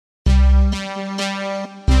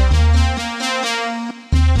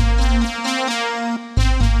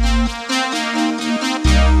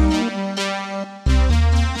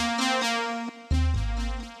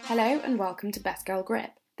and welcome to Best Girl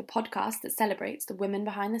Grip, the podcast that celebrates the women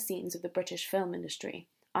behind the scenes of the British film industry.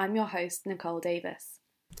 I'm your host, Nicole Davis.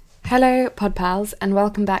 Hello, pod pals, and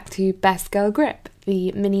welcome back to Best Girl Grip,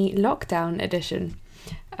 the mini lockdown edition.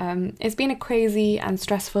 It's been a crazy and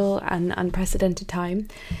stressful and unprecedented time.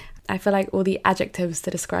 I feel like all the adjectives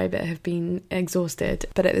to describe it have been exhausted,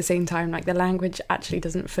 but at the same time, the language actually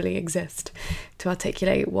doesn't fully exist to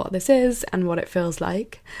articulate what this is and what it feels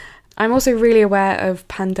like. I'm also really aware of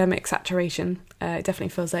pandemic saturation. It definitely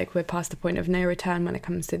feels like we're past the point of no return when it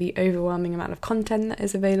comes to the overwhelming amount of content that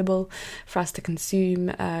is available for us to consume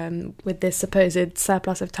with this supposed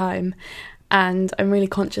surplus of time. And I'm really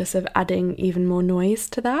conscious of adding even more noise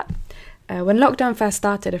to that. When lockdown first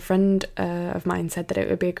started, a friend of mine said that it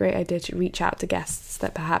would be a great idea to reach out to guests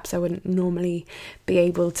that perhaps I wouldn't normally be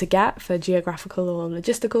able to get for geographical or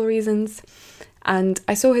logistical reasons. And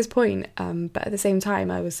I saw his point, but at the same time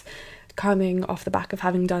I was coming off the back of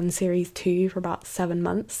having done series 2 for about 7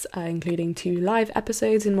 months, including 2 live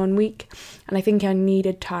episodes in 1 week, and I think I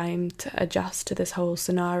needed time to adjust to this whole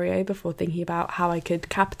scenario before thinking about how I could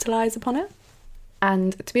capitalise upon it.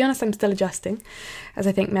 And to be honest, I'm still adjusting, as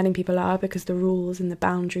I think many people are, because the rules and the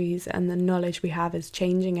boundaries and the knowledge we have is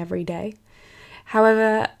changing every day.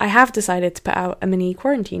 However, I have decided to put out a mini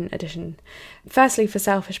quarantine edition. Firstly, for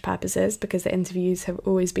selfish purposes, because the interviews have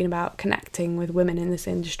always been about connecting with women in this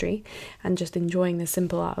industry and just enjoying the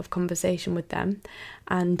simple art of conversation with them.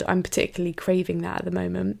 And I'm particularly craving that at the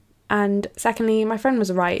moment. And secondly, my friend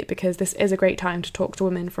was right, because this is a great time to talk to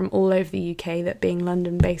women from all over the UK that, being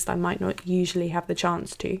London-based, I might not usually have the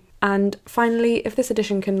chance to. And finally, if this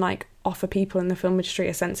edition can offer people in the film industry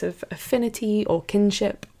a sense of affinity or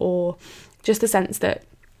kinship, or just a sense that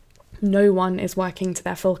no one is working to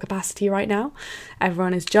their full capacity right now,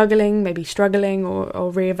 everyone is juggling, maybe struggling or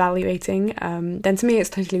reevaluating, then to me it's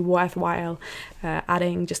totally worthwhile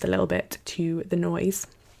adding just a little bit to the noise.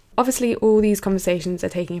 Obviously, all these conversations are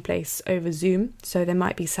taking place over Zoom, so there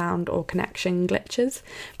might be sound or connection glitches,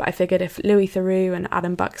 but I figured if Louis Theroux and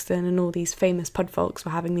Adam Buxton and all these famous podfolks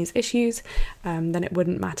were having these issues, then it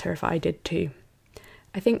wouldn't matter if I did too.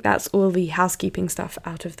 I think that's all the housekeeping stuff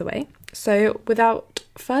out of the way. So without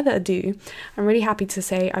further ado, I'm really happy to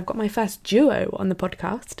say I've got my first duo on the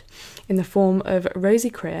podcast in the form of Rosie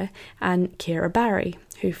Creer and Ciara Barry,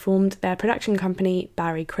 who formed their production company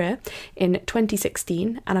Barry Creer in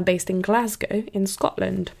 2016 and are based in Glasgow in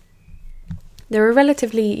Scotland. They're a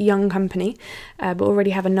relatively young company, but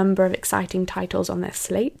already have a number of exciting titles on their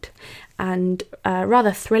slate. And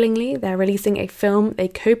rather thrillingly, they're releasing a film they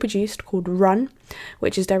co-produced called Run,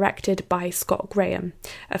 which is directed by Scott Graham,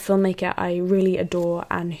 a filmmaker I really adore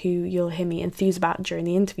and who you'll hear me enthuse about during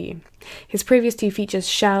the interview. His previous 2 features,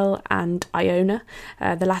 Shell and Iona,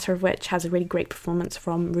 the latter of which has a really great performance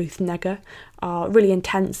from Ruth Negga, are really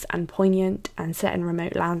intense and poignant and set in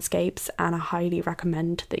remote landscapes, and I highly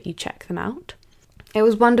recommend that you check them out. It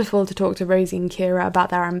was wonderful to talk to Rosie and Ciara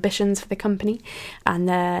about their ambitions for the company and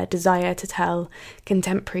their desire to tell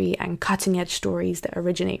contemporary and cutting-edge stories that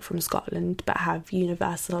originate from Scotland but have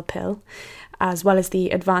universal appeal, as well as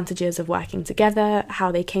the advantages of working together,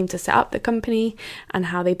 how they came to set up the company, and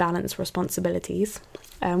how they balance responsibilities.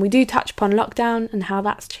 We do touch upon lockdown and how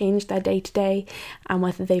that's changed their day-to-day and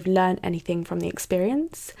whether they've learned anything from the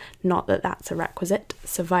experience. Not that that's a requisite,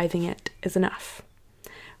 surviving it is enough.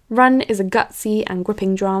 Run is a gutsy and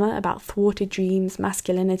gripping drama about thwarted dreams,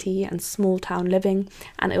 masculinity and small-town living,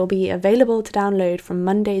 and it will be available to download from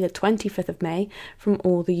Monday the 25th of May from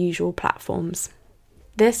all the usual platforms.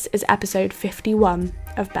 This is episode 51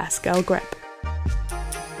 of Best Girl Grip.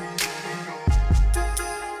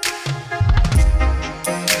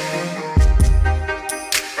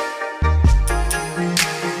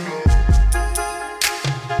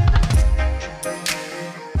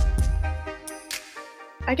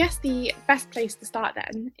 I guess the best place to start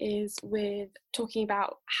then is with talking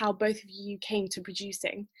about how both of you came to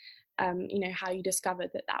producing, how you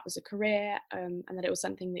discovered that was a career and that it was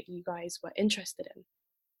something that you guys were interested in.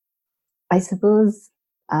 I suppose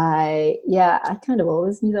I kind of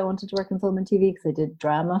always knew that I wanted to work in film and TV because I did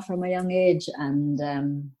drama from a young age,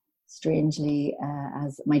 and strangely,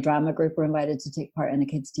 as my drama group were invited to take part in a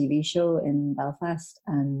kids' TV show in Belfast,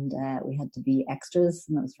 and we had to be extras,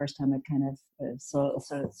 and that was the first time I'd kind of sort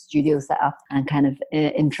of studio set up and kind of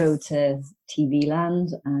intro to TV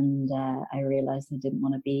land, and I realised I didn't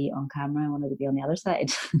want to be on camera, I wanted to be on the other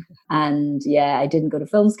side. And I didn't go to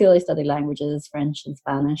film school. I studied languages, French and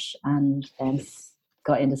Spanish, and then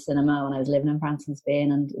got into cinema when I was living in France and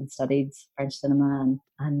Spain, and studied French cinema,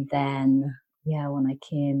 and then when I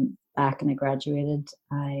came back and I graduated,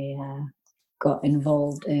 I got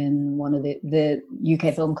involved in one of the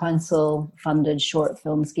UK Film Council funded short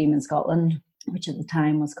film scheme in Scotland, which at the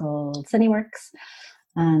time was called Cineworks,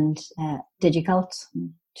 and DigiCult,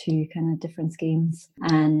 two kind of different schemes,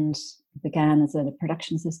 and began as a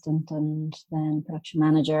production assistant and then production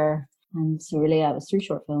manager. And so really it was through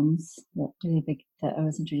short films that I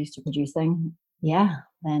was introduced to producing. Yeah,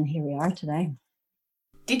 then here we are today.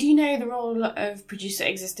 Did you know the role of producer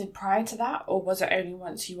existed prior to that, or was it only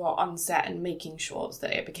once you were on set and making shorts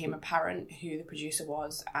that it became apparent who the producer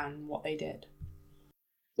was and what they did?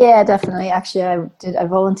 Yeah, definitely. Actually, I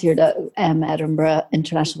volunteered at Edinburgh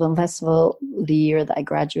International Film Festival the year that I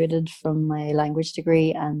graduated from my language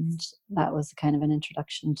degree, and that was kind of an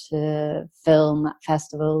introduction to film at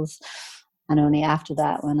festivals. And only after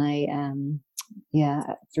that, when I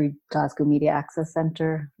through Glasgow Media Access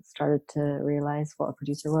Centre, started to realise what a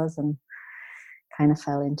producer was and kind of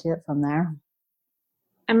fell into it from there.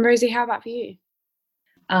 And Rosie, how about for you?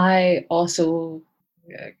 I also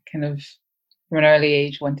kind of from an early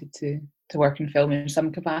age wanted to work in film in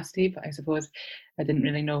some capacity, but I suppose I didn't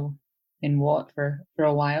really know in what for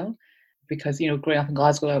a while, because growing up in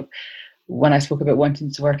Glasgow, when I spoke about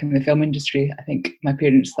wanting to work in the film industry, I think my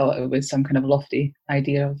parents thought it was some kind of lofty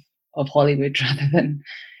idea of Hollywood rather than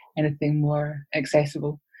anything more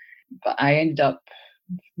accessible. But I ended up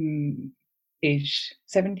age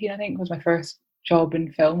 17, I think, was my first job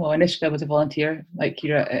in film. Well, initially I was a volunteer, like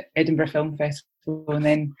here at Edinburgh Film Festival, and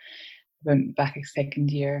then went back a second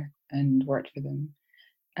year and worked for them.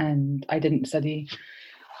 And I didn't study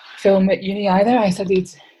film at uni either. I studied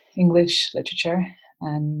English literature,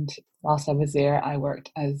 and whilst I was there, I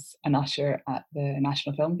worked as an usher at the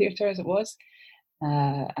National Film Theatre, as it was,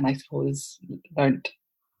 and I suppose learned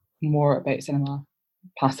more about cinema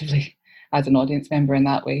passively as an audience member in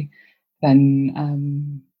that way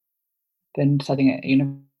than studying at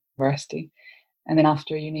university. And then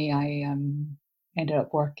after uni, I ended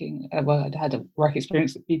up working. I had a work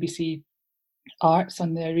experience at BBC Arts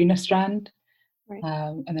on the Arena Strand, right.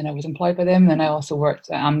 And then I was employed by them. And I also worked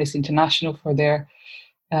at Amnesty International for their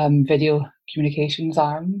video communications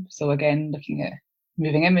arm. So again, looking at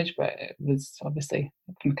moving image, but it was obviously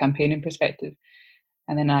from a campaigning perspective.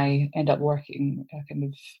 And then I ended up working kind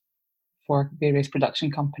of for various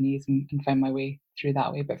production companies and found my way through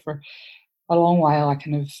that way. But for a long while, I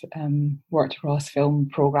kind of worked across film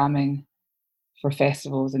programming for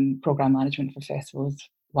festivals and program management for festivals,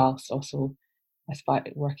 whilst also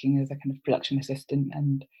working as a kind of production assistant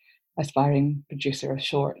and aspiring producer of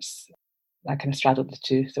shorts. I kind of straddled the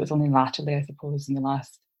two. So it's only latterly, I suppose, in the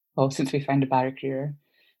last, since we found a Barry career,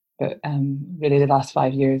 but really the last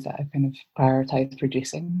 5 years that I've kind of prioritised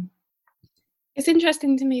producing. It's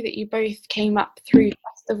interesting to me that you both came up through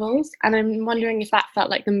festivals, and I'm wondering if that felt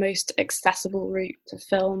like the most accessible route to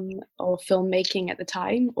film or filmmaking at the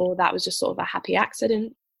time, or that was just sort of a happy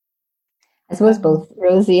accident. I suppose both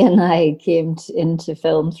Rosie and I came into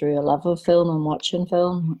film through a love of film and watching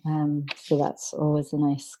film, so that's always a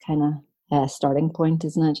nice kind of starting point,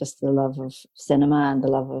 isn't it? Just the love of cinema and the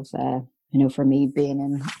love of for me being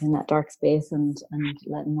in that dark space and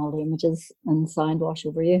letting all the images and sound wash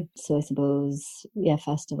over you. So I suppose,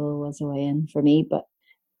 festival was a way in for me, but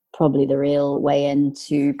probably the real way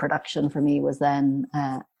into production for me was then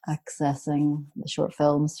accessing the short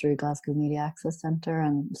films through Glasgow Media Access Centre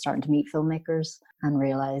and starting to meet filmmakers and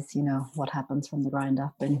realise, what happens from the ground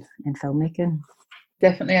up in filmmaking.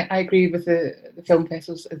 Definitely, I agree with the film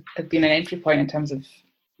festivals as being an entry point in terms of,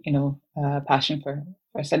 passion for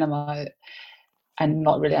cinema and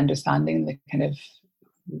not really understanding the kind of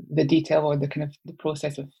the detail or the kind of the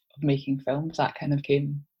process of making films. That kind of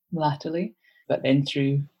came latterly, but then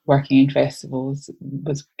through working in festivals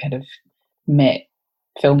was kind of met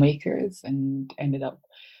filmmakers and ended up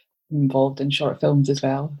involved in short films as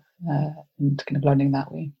well, and kind of learning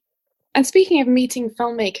that way. And speaking of meeting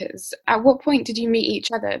filmmakers, at what point did you meet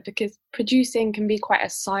each other? Because producing can be quite a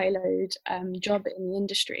siloed job in the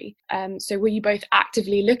industry. So were you both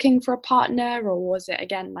actively looking for a partner, or was it,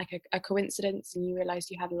 again, like a coincidence and you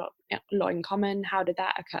realised you had a lot in common? How did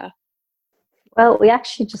that occur? Well, we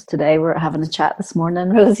actually just today were having a chat this morning,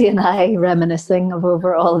 Rosie and I, reminiscing of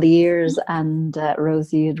over all the years. And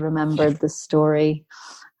Rosie had remembered the story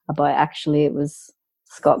about, actually, it was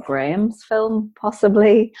Scott Graham's film,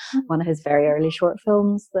 possibly one of his very early short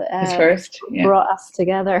films that brought us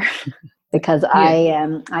together. Because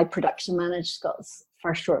I production managed Scott's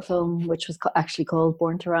first short film, which was actually called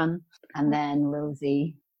Born to Run, and then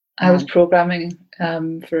Rosie. I was programming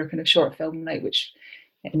for a kind of short film night, which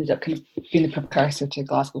ended up kind of being the precursor to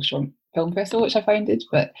Glasgow Short Film Festival, which I founded.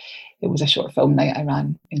 But it was a short film night I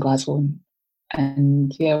ran in Glasgow,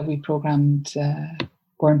 And yeah, we programmed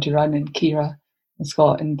Born to Run and Kira in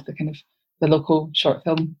Scotland, the kind of the local short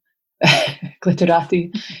film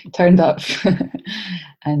glitterati turned up.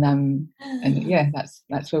 and yeah,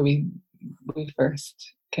 that's where we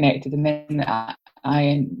first connected. And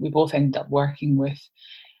then we both ended up working with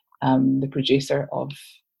the producer of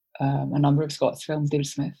a number of Scots films, David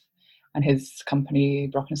Smith, and his company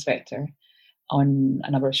Brocken Spector, on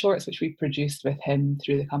a number of shorts which we produced with him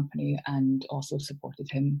through the company, and also supported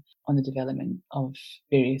him on the development of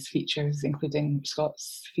various features, including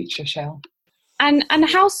Scott's feature Shell. And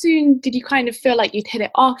how soon did you kind of feel like you'd hit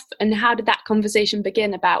it off, and how did that conversation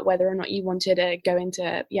begin about whether or not you wanted to go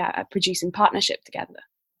into a producing partnership together?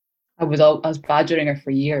 I was badgering her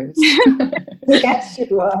for years. Yes, she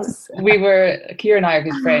was. Kira and I are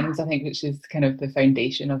good friends, I think, which is kind of the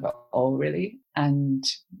foundation of it all, really. And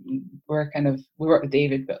we work with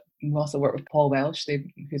David, but we also work with Paul Welsh,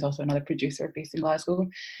 who's also another producer based in Glasgow.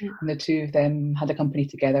 Yeah. And the two of them had a company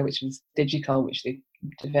together, which was Digical, which they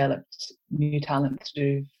developed new talent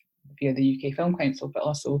through via the UK Film Council, but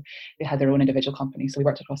also they had their own individual company. So we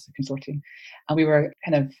worked across the consortium, and we were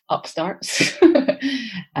kind of upstarts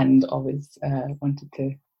and always wanted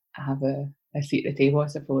to have a seat at the table, I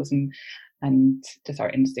suppose. And just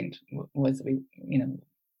our instinct was that we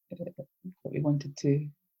wanted to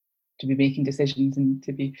be making decisions and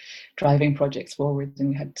to be driving projects forward, and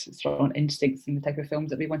we had strong instincts in the type of films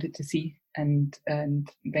that we wanted to see and then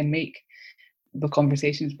make. The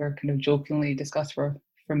conversations were kind of jokingly discussed for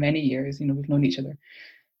many years. We've known each other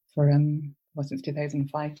for since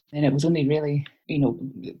 2005, and it was only really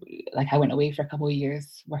like I went away for a couple of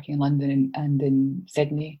years working in London and in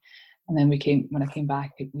Sydney, and then when I came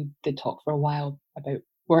back, we did talk for a while about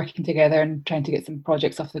working together and trying to get some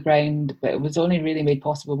projects off the ground, but it was only really made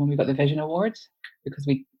possible when we got the Vision Award, because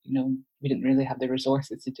we didn't really have the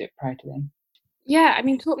resources to do it prior to then. Yeah, I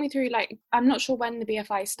mean, talk me through, like, I'm not sure when the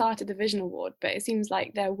BFI started the Vision Award, but it seems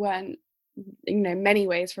like there weren't, many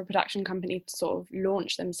ways for a production company to sort of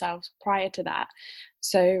launch themselves prior to that.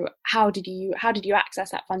 So how did you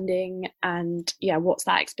access that funding, and what's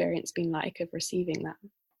that experience been like of receiving that?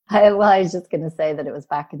 I was just going to say that it was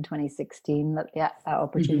back in 2016 that that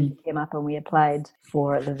opportunity came up, and we applied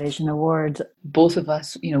for the Vision Award. Both of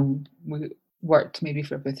us, we worked maybe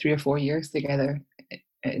for about 3 or 4 years together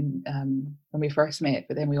when we first met,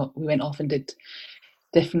 but then we went off and did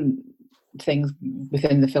different things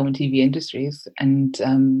within the film and TV industries, and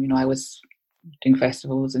I was doing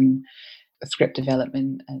festivals and script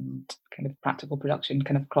development and kind of practical production,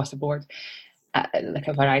 kind of across the board, like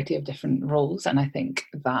a variety of different roles. And I think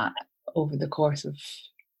that over the course of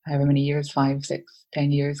however many years, 5, 6,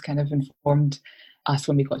 10 years, kind of informed us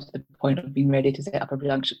when we got to the point of being ready to set up a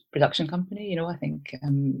production company. I think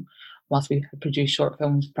whilst we had produced short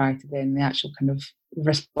films prior to then, the actual kind of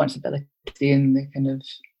responsibility and the kind of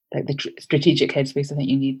like the strategic headspace I think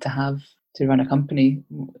you need to have to run a company,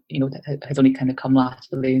 that has only kind of come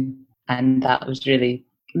latterly. And that was really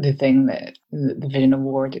the thing that the Vision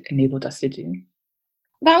Award enabled us to do.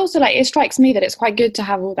 That also, it strikes me that it's quite good to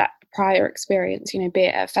have all that prior experience, be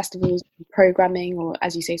it at festivals, programming, or,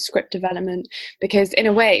 as you say, script development, because in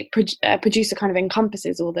a way, a producer kind of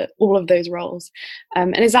encompasses all of those roles.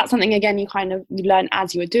 And is that something, again, you learn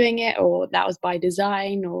as you were doing it, or that was by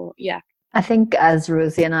design, or I think as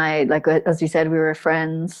Rosie and I, as you said, we were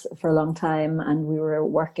friends for a long time, and we were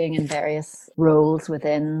working in various roles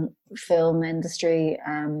within film industry,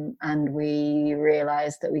 and we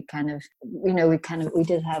realized that we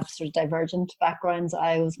did have sort of divergent backgrounds.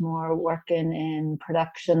 I was more working in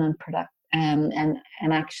production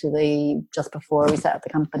and actually just before we set up the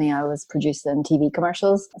company, I was producing TV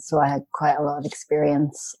commercials, so I had quite a lot of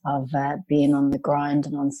experience of being on the ground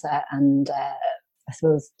and on set, and I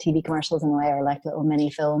suppose TV commercials in a way are like little mini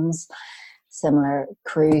films, similar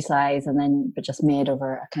crew size, but just made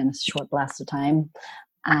over a kind of short blast of time.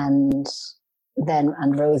 And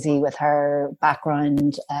Rosie, with her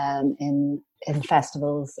background in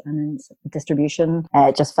festivals and in distribution,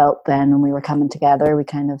 it just felt then when we were coming together, we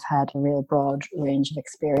kind of had a real broad range of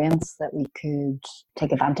experience that we could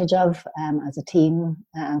take advantage of as a team.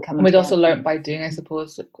 And we'd also learnt by doing, I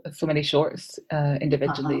suppose, so many shorts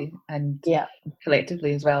individually and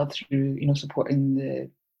collectively as well, through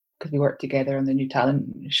supporting because we worked together on the New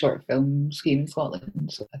Talent short film scheme in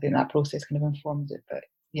Scotland. So I think that process kind of informed it. But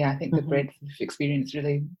I think the breadth of experience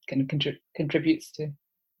really kind of contributes to,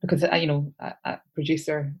 because a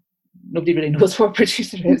producer, nobody really knows what a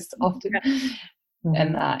producer is often.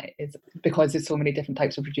 And that is because there's so many different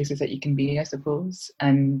types of producers that you can be, I suppose.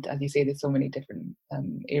 And as you say, there's so many different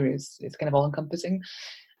areas. It's kind of all encompassing,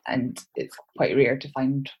 and it's quite rare to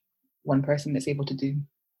find one person that's able to do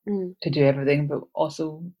everything, but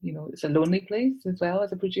also, you know, it's a lonely place as well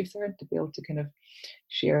as a producer, and to be able to kind of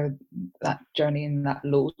share that journey and that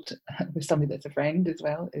load with somebody that's a friend as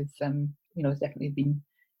well is, you know, it's definitely been,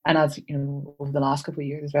 and as you know, over the last couple of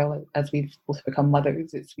years as well, as we've both become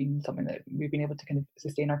mothers, it's been something that we've been able to kind of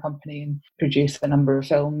sustain our company and produce a number of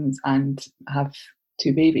films and have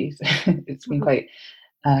 2 babies. It's been quite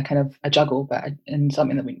kind of a juggle, but and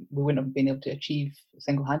something that we wouldn't have been able to achieve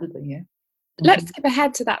single-handedly. Yeah. Let's skip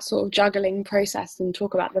ahead to that sort of juggling process and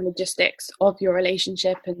talk about the logistics of your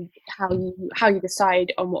relationship and how you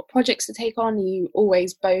decide on what projects to take on. Are you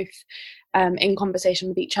always both in conversation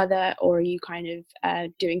with each other, or are you kind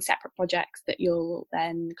of doing separate projects that you'll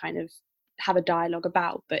then kind of have a dialogue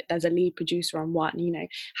about, but there's a lead producer on one? You know,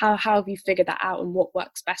 how have you figured that out, and what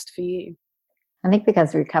works best for you? I think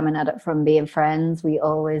because we're coming at it from being friends, we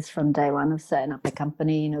always, from day one of setting up the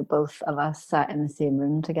company, you know, both of us sat in the same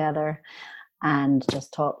room together and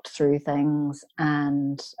just talked through things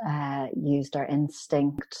and used our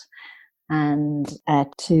instinct and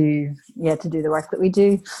to do the work that we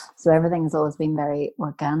do. So everything's always been very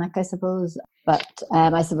organic, I suppose. But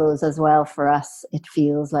I suppose as well for us, it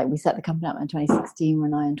feels like we set the company up in 2016. We're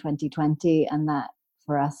now in 2020, and that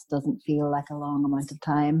for us doesn't feel like a long amount of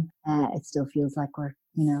time. It still feels like we're,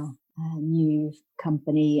 you know, a new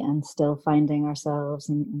company and still finding ourselves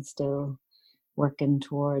and still working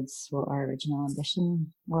towards what our original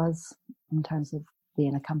ambition was in terms of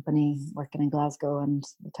being a company working in Glasgow and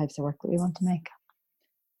the types of work that we want to make.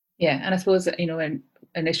 Yeah, and I suppose, you know,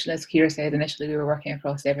 initially, as Ciara said, initially we were working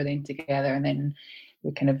across everything together, and then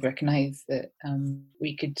we kind of recognised that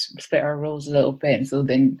we could split our roles a little bit. And so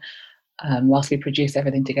then whilst we produce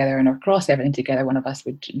everything together and across everything together, one of us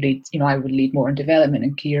would lead, you know, I would lead more in development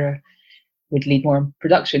and Ciara would lead more in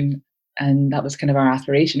production. And that was kind of our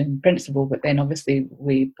aspiration in principle. But then obviously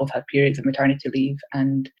we both had periods of maternity leave,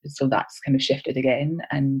 and so that's kind of shifted again.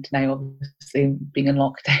 And now obviously being in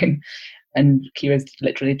lockdown, and Ciara's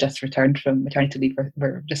literally just returned from maternity leave,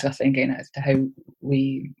 we're discussing again as to how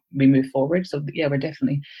we move forward. So yeah, we're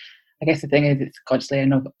definitely, I guess the thing is, it's constantly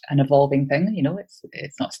an evolving thing. You know,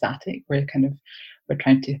 it's not static. We're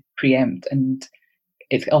trying to preempt, and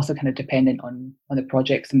it's also kind of dependent on the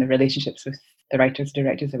projects and the relationships with the writers,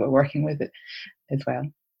 directors that we're working with it as well.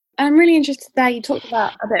 I'm really interested there. You talked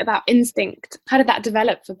a bit about instinct. How did that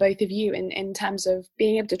develop for both of you in terms of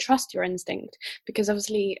being able to trust your instinct? Because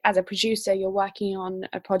obviously, as a producer, you're working on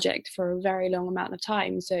a project for a very long amount of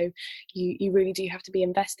time. So you really do have to be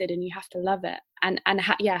invested, and you have to love it. And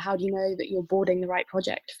how do you know that you're boarding the right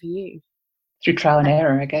project for you? Through trial and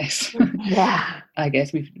error, I guess. Yeah. I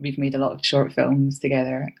guess we've made a lot of short films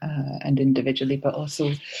together and individually, but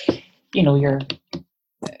also, you know, you're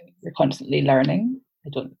constantly learning.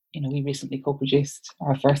 We recently co-produced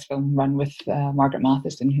our first film run with Margaret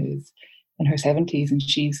Matheson, who's in her 70s, and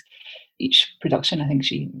each production, I think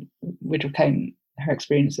she would recount her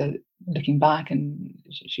experience looking back, and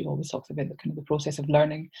she always talks about the kind of the process of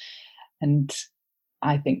learning. And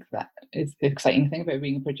I think that is the exciting thing about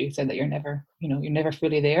being a producer, that you're never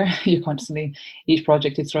fully there. You're constantly, each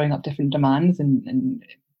project is throwing up different demands and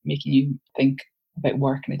making you think about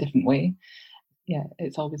work in a different way. Yeah,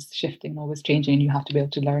 it's always shifting, always changing, and you have to be able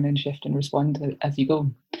to learn and shift and respond as you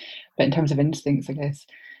go. But in terms of instincts, I guess,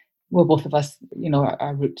 well, both of us, you know,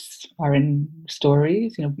 our roots are in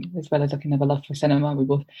stories, you know, as well as a kind of a love for cinema. We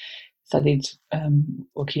both studied,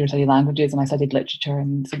 Ciara studied languages and I studied literature,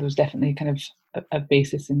 and so there was definitely kind of a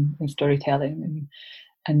basis in storytelling,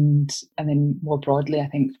 and then more broadly, I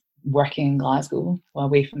think working in Glasgow,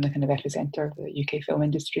 away from the kind of epicentre of the UK film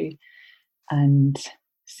industry, and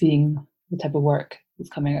seeing the type of work that's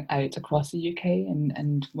coming out across the UK,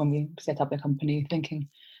 and when we set up the company, thinking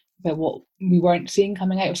about what we weren't seeing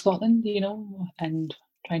coming out of Scotland, you know, and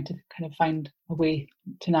trying to kind of find a way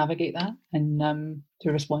to navigate that and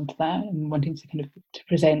to respond to that, and wanting to kind of to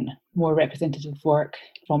present more representative work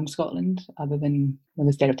from Scotland other than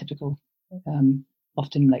the stereotypical,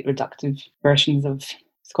 often like reductive versions of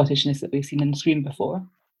Scottishness that we've seen on screen before.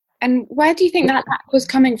 And where do you think that was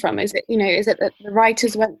coming from? Is it that the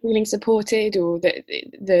writers weren't feeling supported, or that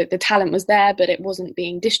the talent was there but it wasn't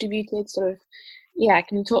being distributed? Sort of, yeah.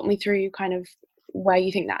 Can you talk me through kind of where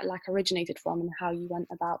you think that lack originated from and how you went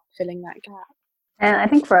about filling that gap? And I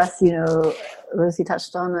think for us, you know, Rosie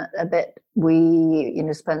touched on it a bit. We, you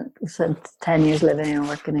know, spent 10 years living and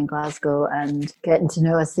working in Glasgow and getting to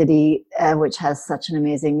know a city which has such an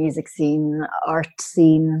amazing music scene, art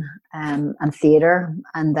scene, and theatre.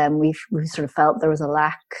 And then we sort of felt there was a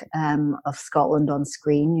lack of Scotland on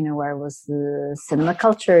screen. You know, where was the cinema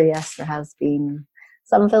culture? Yes, there has been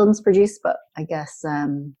some films produced, but I guess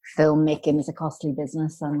filmmaking is a costly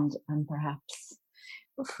business, and perhaps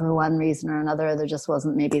for one reason or another, there just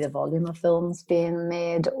wasn't maybe the volume of films being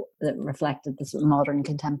made that reflected the sort of modern,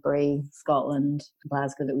 contemporary Scotland,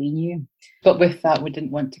 Glasgow that we knew. But with that, we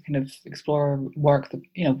didn't want to kind of explore work that,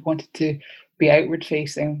 wanted to be outward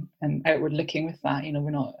facing and outward looking with that.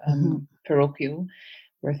 We're not parochial.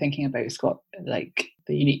 We're thinking about like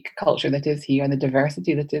the unique culture that is here and the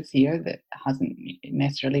diversity that is here that hasn't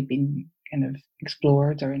necessarily been kind of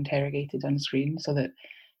explored or interrogated on screen. So that,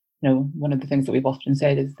 one of the things that we've often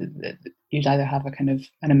said is that you'd either have a kind of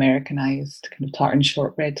an Americanized kind of tartan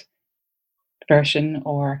shortbread version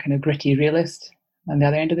or a kind of gritty realist on the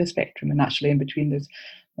other end of the spectrum. And actually in between, there's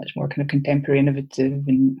much more kind of contemporary, innovative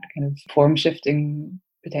and kind of form shifting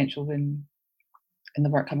potential in the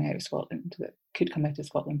work coming out of Scotland that could come out of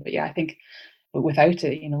Scotland. But yeah, I think without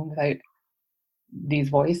it, without these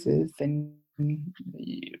voices, then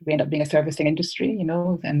we end up being a servicing industry,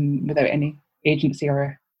 and without any agency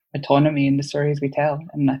or autonomy in the stories we tell.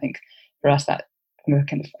 And I think for us that kind of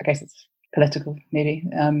I guess it's political maybe,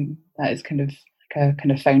 that is kind of like a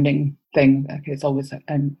kind of founding thing. Like it's always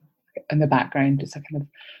in the background. It's a kind of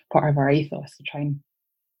part of our ethos to try and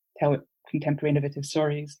tell contemporary innovative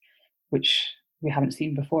stories which we haven't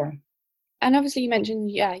seen before. And obviously you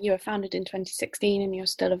mentioned, you were founded in 2016 and you're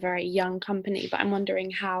still a very young company, but I'm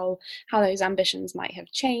wondering how those ambitions might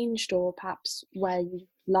have changed, or perhaps where you'd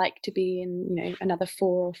like to be in, another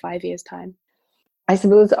 4 or 5 years' time. I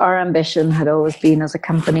suppose our ambition had always been as a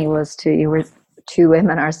company was you were 2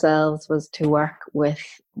 women ourselves, was to work with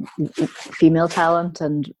female talent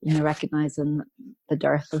and, recognising the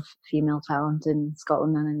dearth of female talent in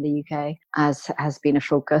Scotland and in the UK, as has been a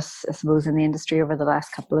focus, I suppose, in the industry over the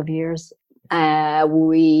last couple of years.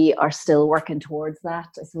 We are still working towards that.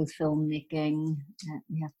 I suppose filmmaking,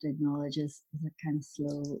 we have to acknowledge, is a kind of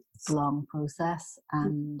slow, long process.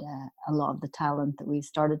 And a lot of the talent that we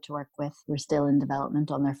started to work with, we're still in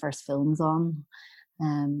development on their first films on.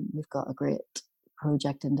 We've got a great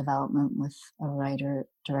project in development with a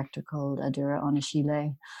writer-director called Adura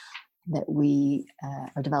Onishile that we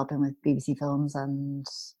are developing with BBC Films, and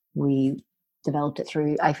we developed it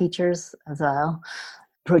through iFeatures as well.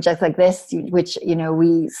 Projects like this, which,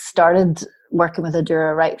 we started working with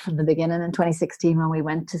Adura right from the beginning in 2016 when we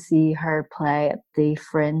went to see her play at the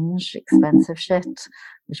Fringe, Expensive Shit,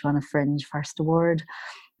 which won a Fringe First Award.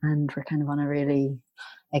 And we're kind of on a really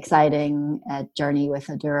exciting journey with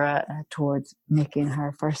Adura towards making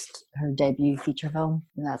her debut feature film.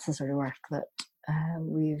 And that's the sort of work that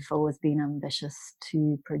we've always been ambitious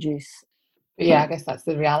to produce. But yeah, I guess that's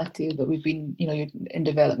the reality that we've been, you're in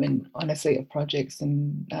development on a slate of projects,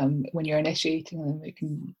 and when you're initiating them, it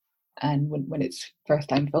can, and when it's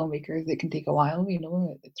first-time filmmakers, it can take a while.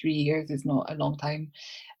 3 years is not a long time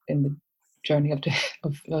in the journey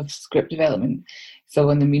of script development. So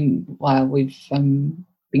in the meanwhile, we've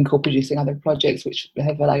been co-producing other projects which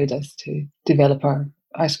have allowed us to develop our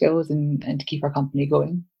skills and to keep our company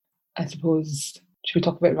going. I suppose, should we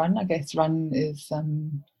talk about Run? I guess Run is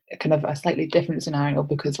kind of a slightly different scenario,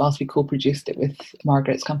 because whilst we co-produced it with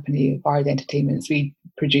Margaret's company, Bard Entertainments, we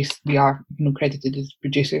are credited as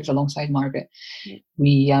producers alongside Margaret.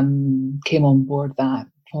 We came on board that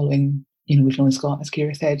following, we've known Scott, as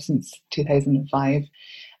Ciara said, since 2005,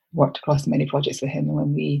 worked across many projects with him, and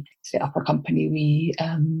when we set up our company, we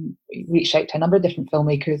reached out to a number of different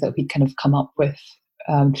filmmakers that we'd kind of come up with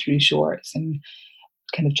through shorts, and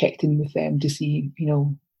kind of checked in with them to see,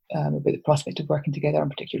 about the prospect of working together on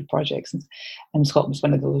particular projects. And Scott was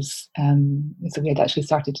one of those. So we had actually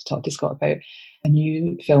started to talk to Scott about a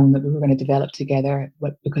new film that we were going to develop together,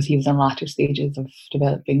 because he was in latter stages of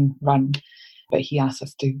developing Run. But he asked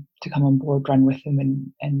us to come on board Run with him,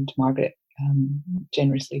 and Margaret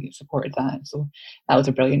generously supported that. So that was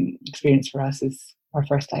a brilliant experience for us, as our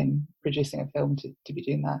first time producing a film, to be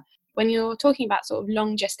doing that. When you're talking about sort of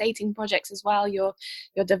long gestating projects as well, you're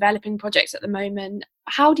developing projects at the moment,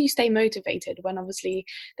 how do you stay motivated when obviously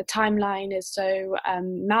the timeline is so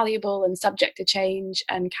malleable and subject to change,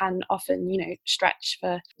 and can often, stretch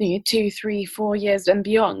for 2, 3, 4 years and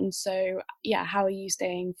beyond? So yeah, how are you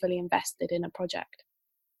staying fully invested in a project?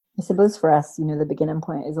 I suppose for us, the beginning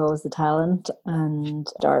point is always the talent, and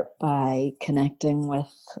start by connecting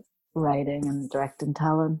with writing and directing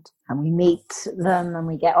talent, and we meet them and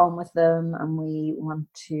we get on with them, and we want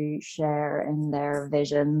to share in their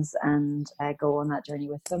visions and go on that journey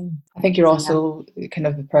with them. I think you're also kind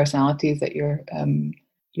of the personalities that you're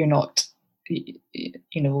not,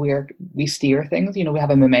 we steer things, we have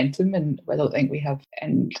a momentum, and I don't think we have,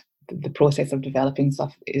 and the process of developing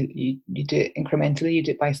stuff, you do it incrementally, you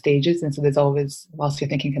do it by stages. And so there's always, whilst you're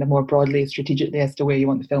thinking kind of more broadly, strategically as to where you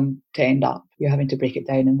want the film to end up, you're having to break it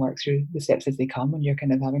down and work through the steps as they come, and you're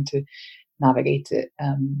kind of having to navigate it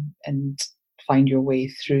and find your way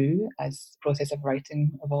through as the process of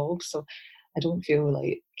writing evolves. So I don't feel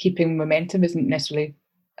like keeping momentum isn't necessarily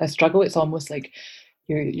a struggle. It's almost like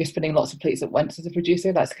you're spinning lots of plates at once as a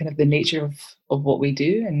producer. That's kind of the nature of what we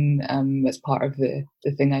do, and that's part of the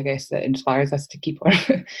thing, I guess, that inspires us to keep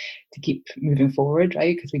to keep moving forward,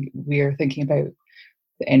 right? Because we're thinking about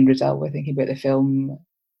the end result. We're thinking about the film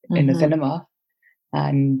in the cinema,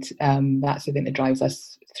 and that's the thing that drives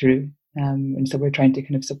us through. And so we're trying to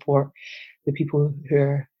kind of support the people who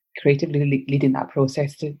are creatively leading that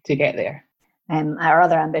process to get there. Our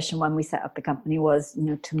other ambition when we set up the company was,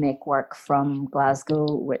 to make work from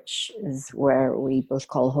Glasgow, which is where we both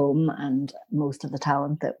call home, and most of the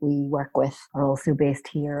talent that we work with are also based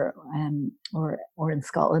here, or in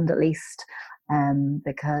Scotland at least,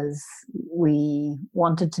 because we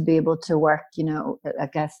wanted to be able to work. I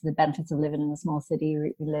guess the benefits of living in a small city.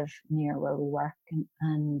 We live near where we work,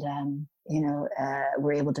 and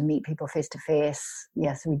we're able to meet people face to face.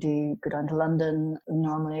 Yes, we do go down to London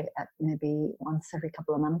normally at maybe once every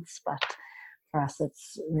couple of months, but for us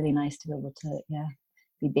it's really nice to be able to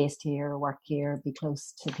be based here, work here, be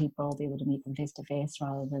close to people, be able to meet them face to face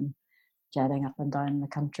rather than jetting up and down the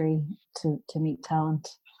country to meet talent.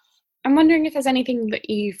 I'm wondering if there's anything that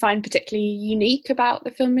you find particularly unique about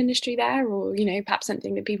the film industry there, or perhaps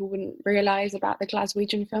something that people wouldn't realise about the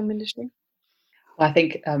Glaswegian film industry. Well, I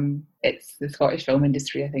think it's the Scottish film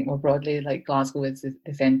industry. I think more broadly, like Glasgow is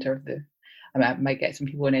the centre of the. I might get some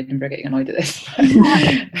people in Edinburgh getting annoyed at this.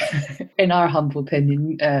 In our humble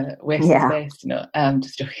opinion, West is best.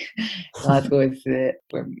 Just joking. Glasgow is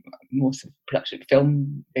where most of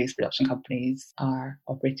film-based production companies are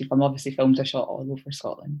operated from. Obviously, films are shot all over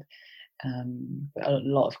Scotland, but a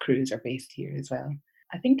lot of crews are based here as well.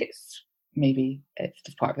 I think it's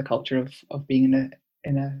just part of the culture of being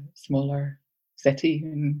in a smaller city,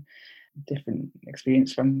 and different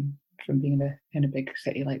experience from being in a big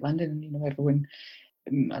city like London. Everyone,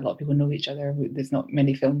 a lot of people know each other. There's not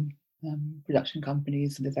many film production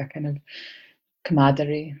companies, so there's a kind of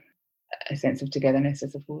camaraderie, a sense of togetherness, I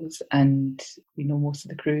suppose. And we know most of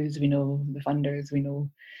the crews, we know the funders, we know.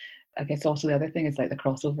 I guess also the other thing is like the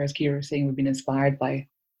crossover, as Ciara was saying, we've been inspired by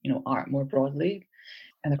art more broadly,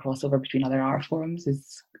 and the crossover between other art forms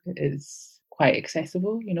is quite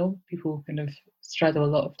accessible. People kind of straddle a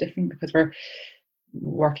lot of different, because we're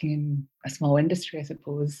working in a small industry, I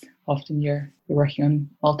suppose. Often you're working on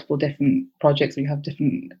multiple different projects, where you have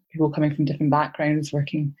different people coming from different backgrounds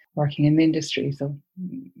working in the industry. So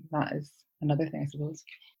that is another thing, I suppose.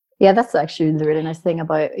 Yeah, that's actually the really nice thing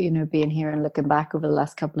about, being here and looking back over the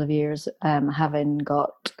last couple of years, having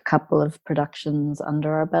got a couple of productions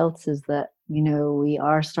under our belts, is that, we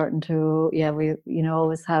are starting to, we,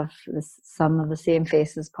 always have some of the same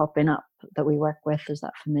faces popping up that we work with. There's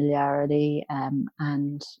that familiarity,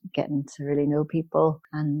 and getting to really know people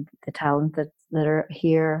and the talent that are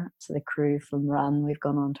here. So the crew from Run, we've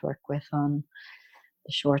gone on to work with on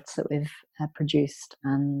the shorts that we've produced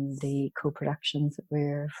and the co-productions that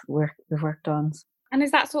we've worked on. And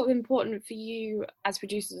is that sort of important for you as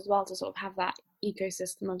producers as well, to sort of have that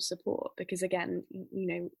ecosystem of support? Because again,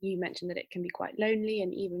 you mentioned that it can be quite lonely,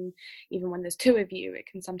 and even when there's two of you, it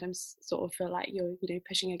can sometimes sort of feel like you're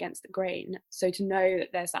pushing against the grain. So to know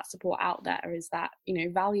that there's that support out there, is that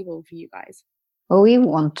valuable for you guys? Well, we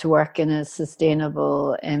want to work in a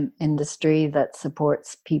sustainable industry that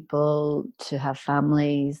supports people to have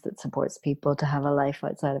families, that supports people to have a life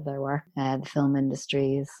outside of their work. The film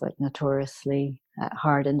industry is like notoriously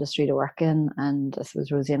hard industry to work in, and I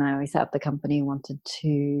suppose Rosie and I, when we set up the company, wanted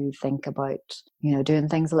to think about doing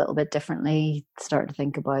things a little bit differently, start to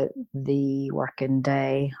think about the working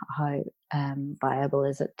day, how viable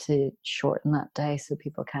is it to shorten that day so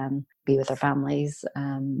people can be with their families,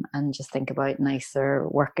 and just think about nicer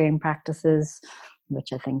working practices,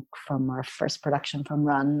 which I think from our first production from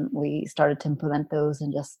Run, we started to implement those,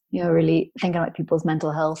 and just, really thinking about people's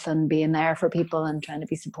mental health and being there for people and trying to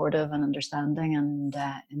be supportive and understanding, and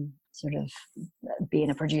sort of being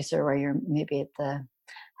a producer where you're maybe at the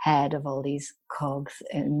head of all these cogs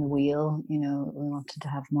in the wheel. We wanted to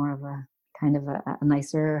have more of a kind of a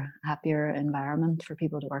nicer, happier environment for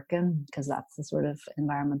people to work in, because that's the sort of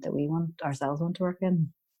environment that we ourselves want to work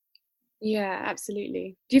in. Yeah,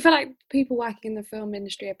 absolutely. Do you feel like people working in the film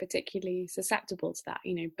industry are particularly susceptible to that,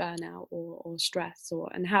 burnout or stress,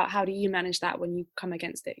 and how do you manage that when you come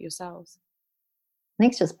against it yourselves?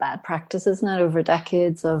 think it's just bad practices now over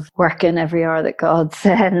decades of working every hour that God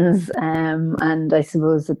sends. And I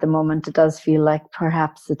suppose at the moment it does feel like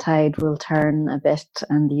perhaps the tide will turn a bit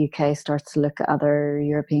and the UK starts to look at other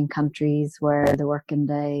European countries where the working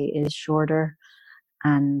day is shorter.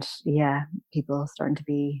 And yeah, people are starting to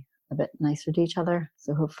be a bit nicer to each other.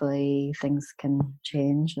 So hopefully things can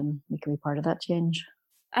change and we can be part of that change.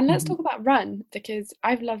 And let's talk about Run, because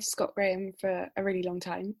I've loved Scott Graham for a really long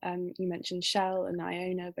time. You mentioned Shell and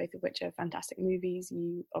Iona, both of which are fantastic movies.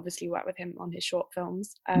 You obviously work with him on his short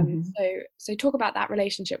films. So talk about that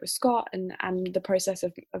relationship with Scott and the process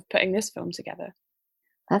of putting this film together.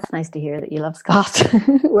 That's nice to hear that you love Scott.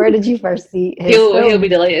 Where did you first see his He'll be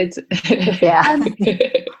delighted. Yeah.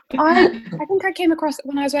 I think I came across it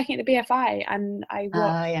when I was working at the BFI, and I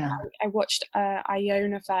watched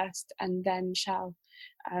Iona first and then Shell.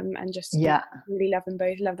 And just really love them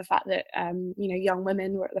both. Love the fact that young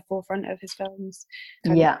women were at the forefront of his films.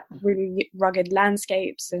 Really rugged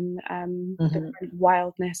landscapes and the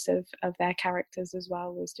wildness of their characters as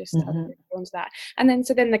well was just drawn to that. And then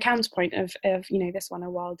the counterpoint of this one, a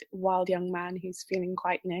wild young man who's feeling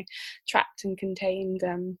quite trapped and contained.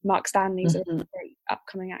 Mark Stanley's a great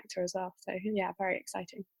upcoming actor as well. So yeah, very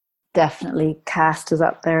exciting. Definitely cast is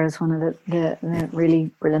up there as one of the really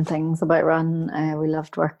brilliant things about Run. We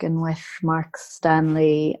loved working with Mark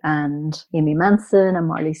Stanley and Amy Manson and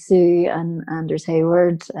Marley Sue and Anders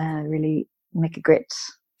Hayward. Really make a great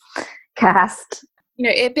cast.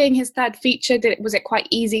 It being his third feature, was it quite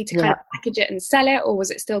easy to kind of package it and sell it, or was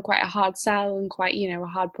it still quite a hard sell and quite a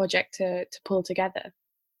hard project to pull together?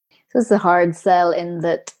 So it's a hard sell in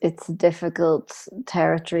that it's a difficult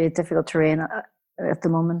territory, difficult terrain at the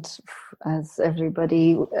moment, as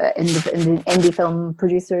everybody in the indie film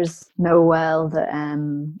producers know well, that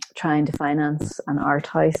trying to finance an art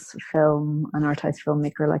house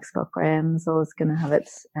filmmaker like Scott Graham is always going to have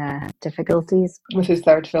its difficulties. With his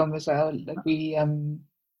third film as well, we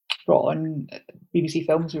brought on BBC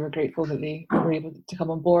Films. We were grateful that they were able to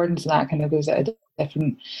come on board, and so that kind of goes at a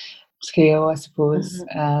different scale, I suppose.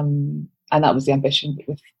 And that was the ambition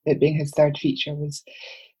with it being his third feature, was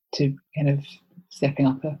to kind of stepping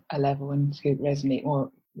up a level and to resonate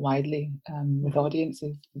more widely with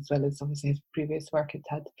audiences, as well as obviously his previous work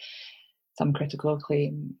had some critical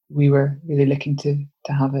acclaim. We were really looking to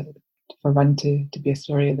have it for Run to be a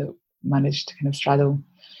story that managed to kind of straddle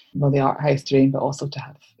the art house terrain, but also to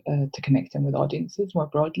have to connect in with audiences more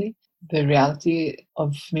broadly. The reality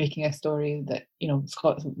of making a story that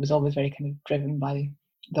Scott was always very kind of driven by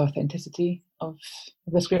the authenticity of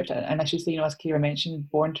the script. And I should say, as Ciara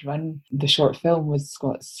mentioned, Born to Run, the short film, was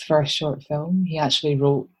Scott's first short film. He actually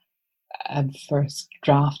wrote a first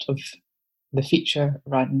draft of the feature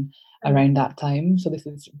Run around that time. So this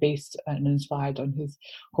is based and inspired on his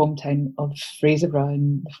hometown of Fraserburgh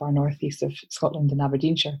in the far northeast of Scotland in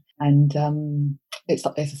Aberdeenshire. And it's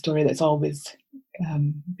a story that's always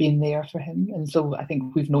been there for him, and so I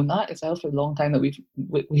think we've known that as well for a long time, that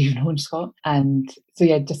we've known Scott. And so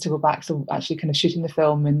yeah, just to go back, so actually kind of shooting the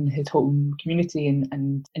film in his home community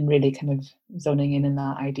and really kind of zoning in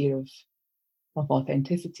that idea of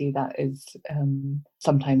authenticity, that is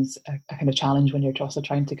sometimes a kind of challenge when you're also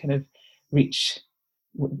trying to kind of reach,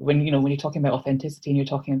 when you're talking about authenticity and you're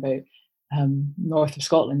talking about north of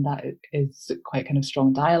Scotland, that is quite kind of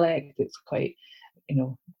strong dialect. It's quite,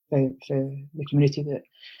 for the community that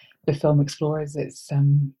the film explores, it's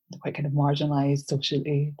quite kind of marginalised,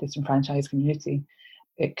 socially disenfranchised community.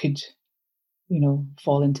 It could,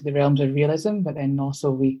 fall into the realms of realism, but then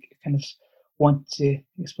also we kind of want to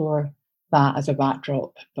explore that as a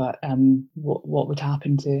backdrop. But what would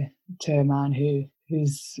happen to a man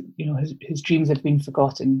whose his dreams have been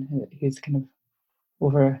forgotten, who's kind of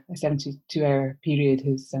over a 72-hour period,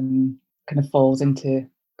 who's kind of falls into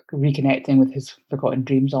reconnecting with his forgotten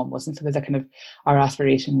dreams almost. And so there's a kind of, our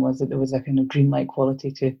aspiration was that there was a kind of dreamlike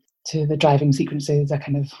quality to the driving sequences, a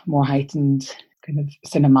kind of more heightened kind of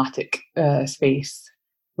cinematic space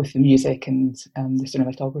with the music and the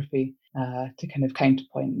cinematography to kind of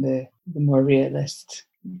counterpoint the more realist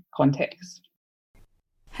context.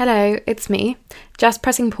 Hello, it's me, just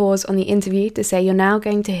pressing pause on the interview to say you're now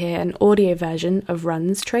going to hear an audio version of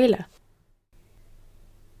Run's trailer.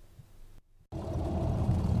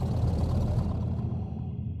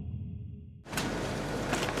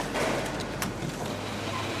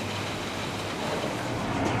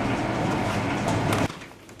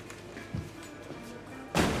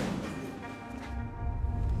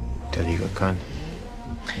 Till you got gone.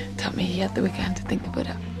 Tell me he had the weekend to think about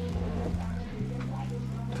it.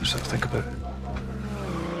 What's that to think about?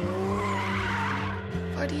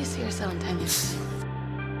 Where do you see yourself in 10 years?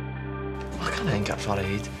 I I ain't got far to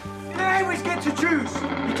eat. You always get to choose.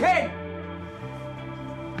 You can.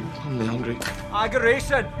 I'm only hungry. I got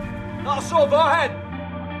racing. That's all ahead.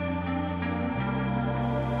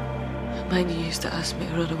 Mind you used to ask me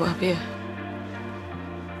to run away here.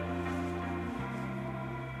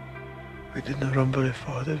 We didn't run very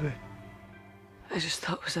far, did we? I just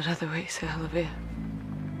thought it was another way to say I love you.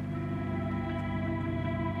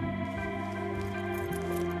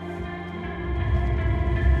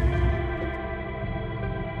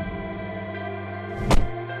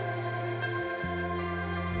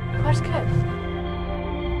 Where's Kid?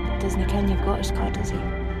 Disney Ken, you've got his card, does he?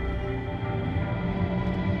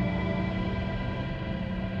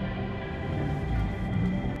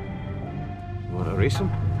 You want to race him?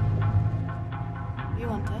 You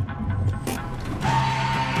want it?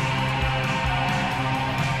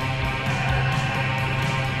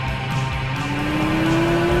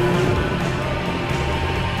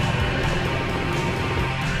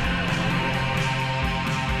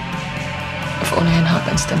 If only it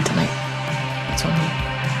happens then tonight. It's on me.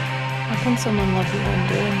 How can someone love you one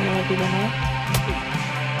day and they love you the next?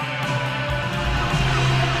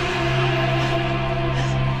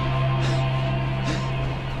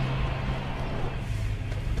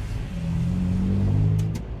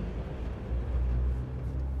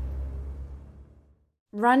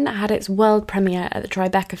 Run had its world premiere at the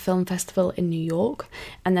Tribeca Film Festival in New York,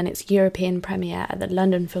 and then its European premiere at the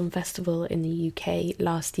London Film Festival in the UK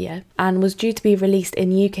last year, and was due to be released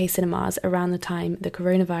in UK cinemas around the time the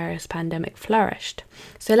coronavirus pandemic flourished.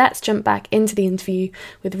 So let's jump back into the interview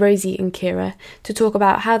with Rosie and Kira to talk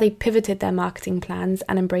about how they pivoted their marketing plans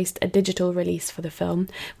and embraced a digital release for the film,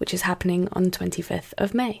 which is happening on the 25th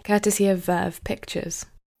of May, courtesy of Verve Pictures.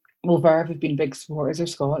 Well, Verve have been big supporters of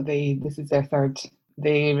Scott. This is their third.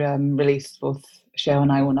 They released both Shell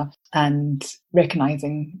and Iona, and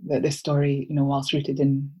recognising that this story, whilst rooted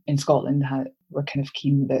in Scotland, we're kind of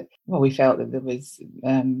keen that, we felt that there was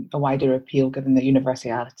a wider appeal given the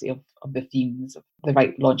universality of the themes. The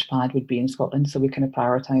right launch pad would be in Scotland, so we kind of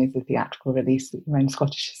prioritised the theatrical release around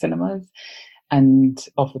Scottish cinemas, and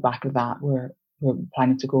off the back of that, we're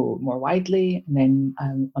planning to go more widely and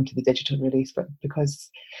then onto the digital release. But because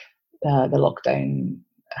the lockdown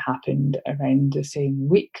happened around the same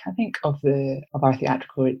week, I think, of our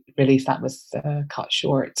theatrical release, that was cut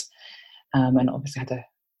short, and obviously had a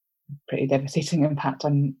pretty devastating impact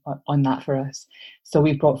on that for us. So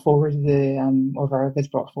we brought forward Verve has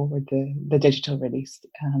brought forward the digital release to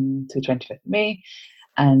the 25th of May,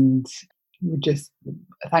 and we just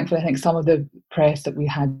thankfully, I think some of the press that we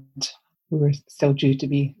were still due to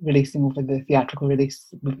be releasing over the theatrical release,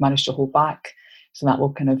 we've managed to hold back, so that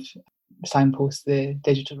will kind of signpost the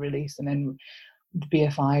digital release, and then the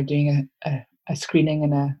BFI are doing a screening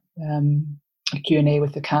and a Q&A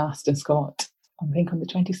with the cast and Scott, I think on the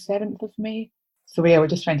 27th of May. So we're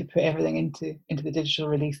just trying to put everything into the digital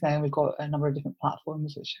release now. We've got a number of different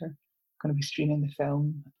platforms which are going to be streaming the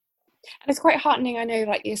film. And it's quite heartening. I know,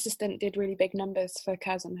 The Assistant did really big numbers for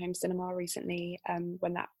Curzon Home Cinema recently,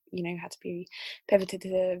 when that had to be pivoted to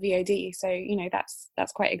the VOD. So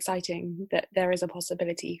that's quite exciting that there is a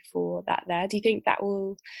possibility for that there. Do you think that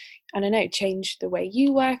will, I don't know, change the way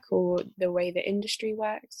you work or the way the industry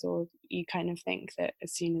works, or you kind of think that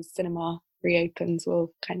as soon as cinema reopens,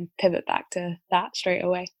 we'll kind of pivot back to that straight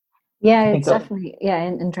away? Yeah, it's definitely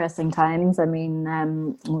interesting times. I mean,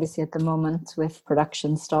 obviously at the moment with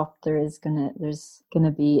production stopped, there's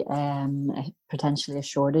gonna be potentially a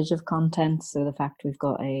shortage of content. So the fact we've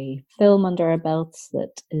got a film under our belts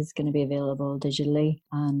that is going to be available digitally,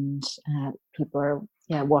 and people are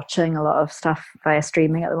watching a lot of stuff via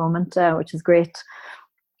streaming at the moment, which is great.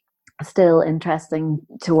 Still interesting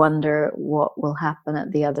to wonder what will happen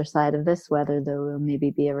at the other side of this, whether there will maybe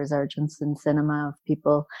be a resurgence in cinema of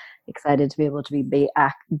people excited to be able to be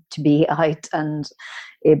out and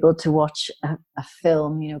able to watch a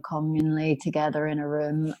film, communally together in a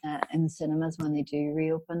room in cinemas when they do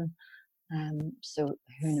reopen. So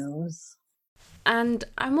who knows? And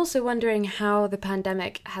I'm also wondering how the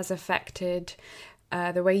pandemic has affected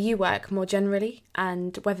the way you work more generally,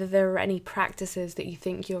 and whether there are any practices that you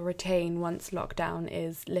think you'll retain once lockdown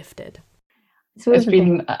is lifted. So it's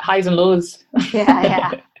been highs and lows.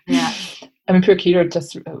 Yeah. I mean, poor Kira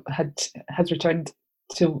just has returned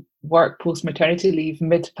to work post maternity leave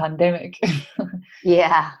mid-pandemic.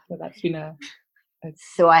 Yeah. So that's been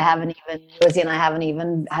So Rosie and I haven't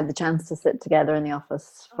even had the chance to sit together in the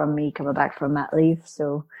office from me coming back from mat leave,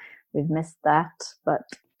 so we've missed that. But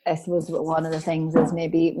I suppose one of the things is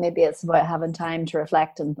maybe it's about having time to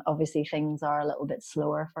reflect, and obviously things are a little bit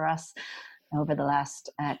slower for us over the last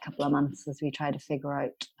couple of months as we try to figure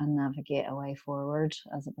out and navigate a way forward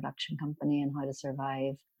as a production company and how to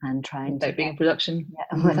survive and trying without to being in production.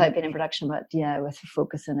 Yeah, without being in production, but yeah, with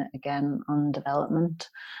focusing it again on development.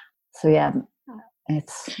 So yeah,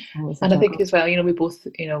 it's always and I think as well, we both,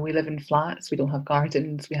 we live in flats, we don't have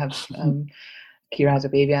gardens, we have Kira has a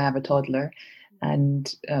baby, I have a toddler,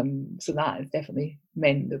 and so that has definitely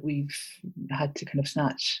meant that we've had to kind of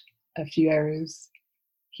snatch a few hours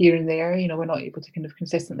here and there. We're not able to kind of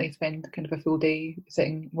consistently spend kind of a full day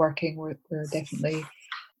sitting working. We're definitely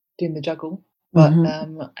doing the juggle, but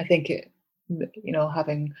I think it,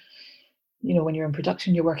 having, when you're in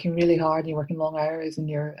production, you're working really hard, you're working long hours, and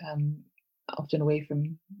you're often away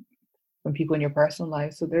from people in your personal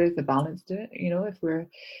life. So there is a balance to it. If we're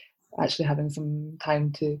actually having some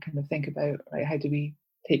time to kind of think about, right, how do we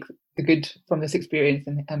take the good from this experience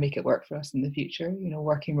and make it work for us in the future?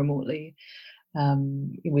 Working remotely.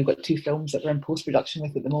 We've got 2 films that we're in post-production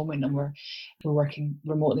with at the moment, and we're working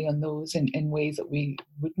remotely on those in ways that we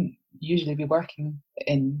wouldn't usually be working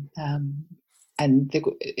in, and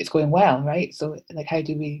it's going well, right? So like, how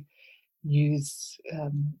do we use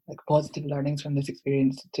like positive learnings from this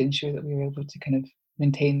experience to ensure that we're able to kind of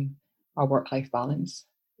maintain our work-life balance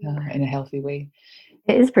in a healthy way?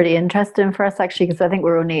 It is pretty interesting for us, actually, because I think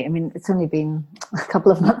it's only been a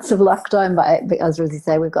couple of months of lockdown, but as Rosie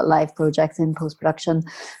said, we've got live projects in post-production.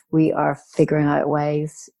 We are figuring out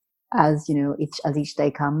ways as each day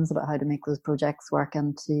comes about how to make those projects work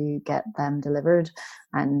and to get them delivered.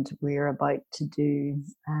 And we're about to do,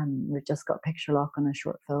 we've just got picture lock on a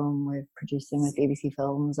short film we're producing with BBC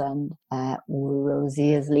Films, and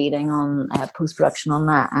Rosie is leading on post-production on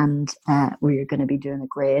that, and we're going to be doing a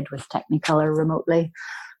grade with Technicolor remotely,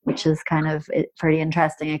 which is kind of pretty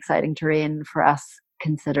interesting, exciting terrain for us,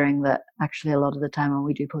 considering that actually a lot of the time when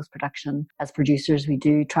we do post-production as producers, we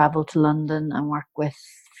do travel to London and work with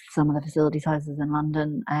some of the facilities houses in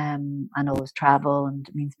London, and always travel, and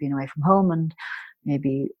it means being away from home. And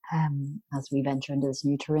maybe as we venture into this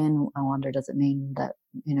new terrain, I wonder, does it mean that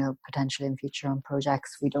potentially in future on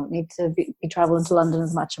projects we don't need to be traveling to London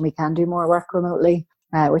as much and we can do more work remotely,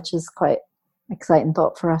 which is quite exciting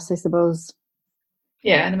thought for us, I suppose.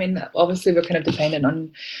 Yeah, and I mean, obviously we're kind of dependent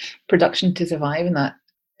on production to survive, and that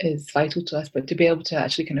is vital to us, but to be able to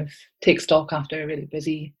actually kind of take stock after a really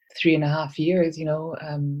busy 3.5 years, to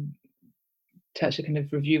actually kind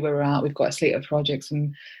of review where we're at. We've got a slate of projects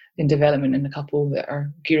in development and a couple that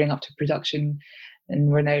are gearing up to production, and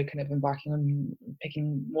we're now kind of embarking on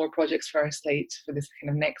picking more projects for our slate for this kind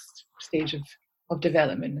of next stage of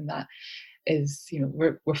development. And that is,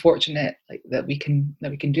 we're fortunate that we can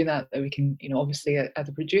do that we can, obviously as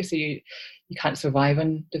a producer you can't survive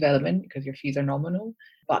on development because your fees are nominal,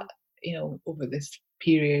 but over this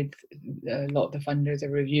period a lot of the funders are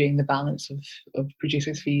reviewing the balance of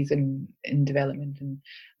producers' fees in development, and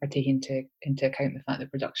are taking into account the fact that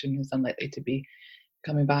production is unlikely to be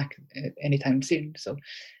coming back anytime soon. So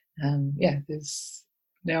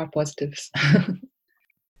there are positives.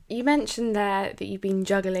 You mentioned there that you've been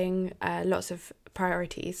juggling lots of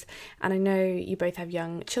priorities, and I know you both have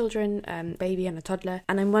young children, baby and a toddler,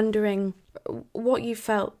 and I'm wondering whether you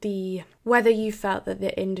felt that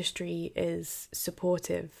the industry is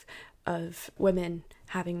supportive of women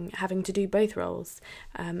having to do both roles,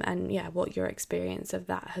 and what your experience of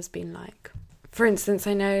that has been like. For instance,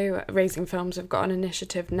 I know Raising Films have got an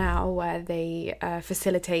initiative now where they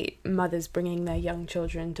facilitate mothers bringing their young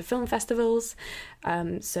children to film festivals.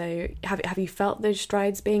 So have you felt those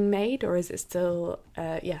strides being made, or is it still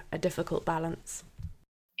a difficult balance?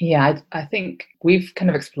 Yeah, I think we've kind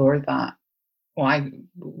of explored that. Well,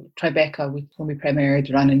 Tribeca, when we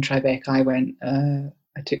premiered Run in Tribeca,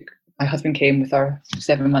 my husband came with our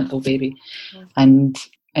 7-month-old baby, and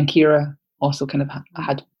Kira also kind of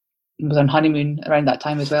was on honeymoon around that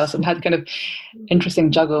time as well. So we had kind of interesting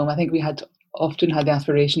juggle. And I think we had often had the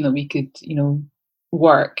aspiration that we could,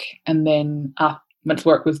 work, and then once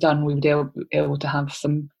work was done, we would be able to have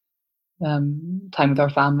some time with our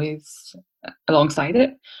families alongside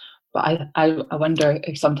it. But I wonder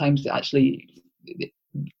if sometimes actually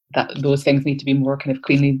that those things need to be more kind of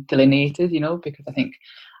cleanly delineated, because I think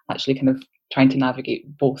actually kind of trying to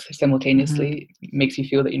navigate both simultaneously makes you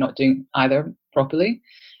feel that you're not doing either properly.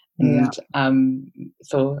 And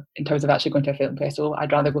so in terms of actually going to a film festival,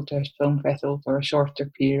 I'd rather go to a film festival for a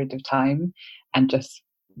shorter period of time and just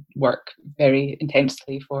work very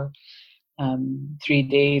intensely for 3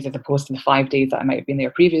 days as opposed to the 5 days that I might have been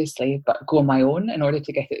there previously, but go on my own in order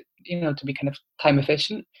to get it, to be kind of time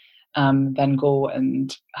efficient. than go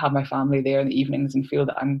and have my family there in the evenings and feel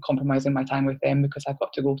that I'm compromising my time with them because I've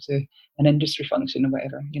got to go to an industry function or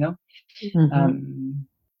whatever, you know.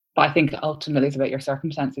 But I think ultimately it's about your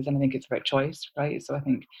circumstances, and I think it's about choice, right? So I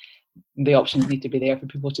think the options need to be there for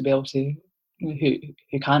people to be able to,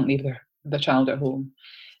 who can't leave their child at home,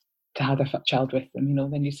 to have their child with them. You know,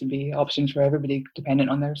 there needs to be options for everybody dependent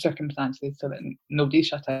on their circumstances, so that nobody's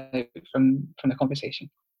shut out from the conversation.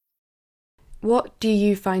 What do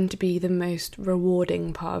you find to be the most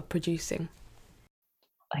rewarding part of producing?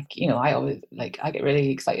 Like, you know, I get really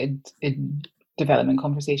excited in development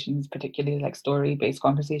conversations, particularly like story-based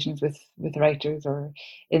conversations with writers, or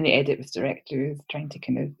in the edit with directors, trying to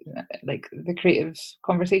kind of like the creative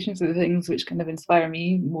conversations are the things which kind of inspire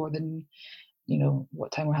me more than, you know,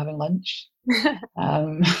 what time we're having lunch.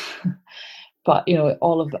 But, you know,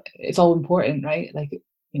 all of that, it's all important, right? Like,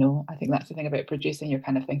 you know, I think that's the thing about producing. You're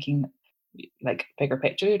kind of thinking like bigger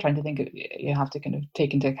picture. You're trying to think, you have to kind of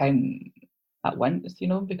take into account at once, you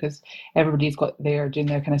know, because everybody's got doing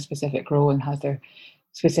their kind of specific role and has their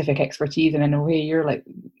specific expertise. And in a way, you're like,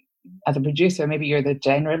 as a producer, maybe you're the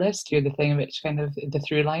generalist, you're the thing which kind of the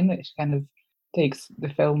through line, which kind of takes the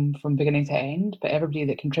film from beginning to end. But everybody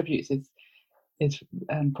that contributes is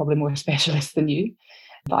probably more specialist than you.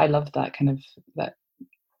 But I love that kind of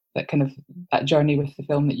that journey with the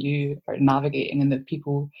film that you are navigating, and the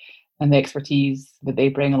people and the expertise that they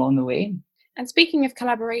bring along the way. And speaking of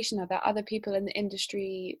collaboration, are there other people in the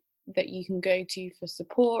industry that you can go to for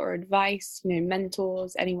support or advice, you know,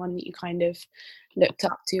 mentors, anyone that you kind of looked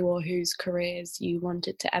up to or whose careers you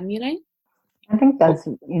wanted to emulate? I think that's,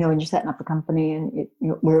 you know, when you're setting up a company, and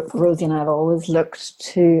Rosie and I have always looked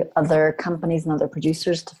to other companies and other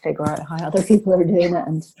producers to figure out how other people are doing it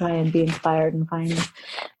and to try and be inspired and find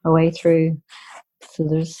a way through. So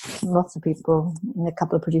there's lots of people, a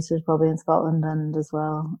couple of producers probably in Scotland and as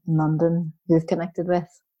well in London who've connected with.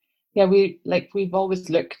 Yeah, we've always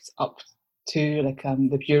looked up to like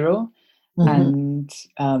the Bureau and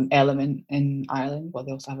Element in Ireland. Well,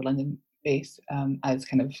 they also have a London base, as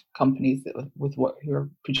kind of companies that who are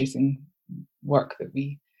producing work that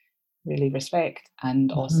we really respect,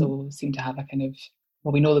 and also seem to have a kind of,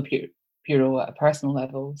 well, we know the Bureau at a personal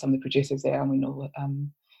level, some of the producers there, and we know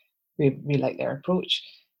we like their approach.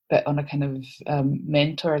 But on a kind of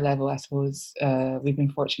mentor level, I suppose we've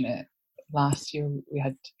been fortunate. Last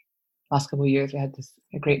couple of years, we had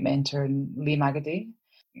a great mentor in Lee Magaday,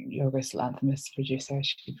 Yorgos Lanthimos producer.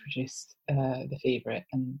 She produced The Favourite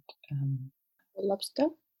and The Lobster.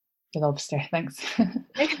 The Lobster, thanks.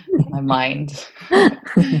 My mind.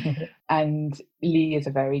 And Lee is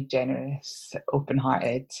a very generous,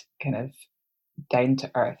 open-hearted, kind of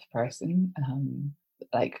down-to-earth person.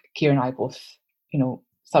 Like Keir and I both, you know,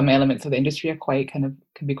 some elements of the industry are can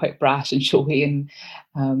be quite brash and showy and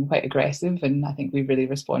quite aggressive, and I think we really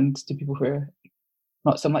respond to people who are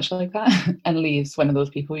not so much like that. And Lee is one of those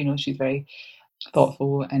people, you know, she's very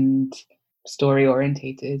thoughtful and story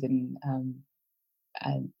orientated, and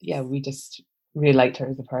yeah, we just really liked her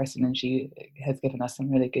as a person, and she has given us some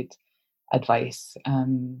really good advice.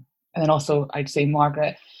 And then also I'd say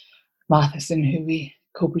Margaret Matheson, who we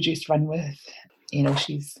co-produced Run with, you know,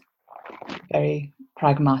 she's very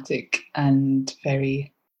pragmatic and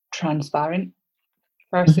very transparent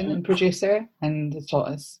person and producer, and has taught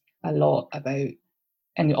us a lot about,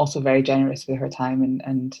 and also very generous with her time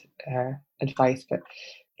and her advice. But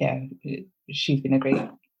yeah, she's been a great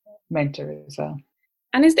mentor as well.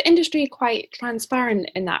 And is the industry quite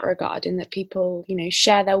transparent in that regard, in that people, you know,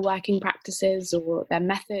 share their working practices or their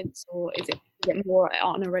methods, or is it more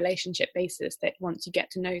on a relationship basis that once you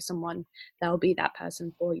get to know someone, they'll be that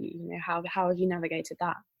person for you? You know, how have you navigated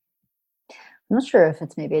that? I'm not sure if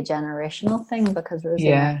it's maybe a generational thing, because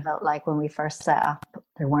Rosie and I felt like when we first set up,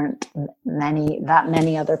 there weren't that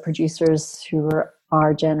many other producers who were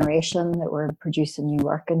our generation that were producing new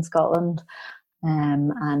work in Scotland.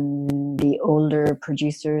 And the older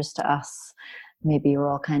producers to us maybe were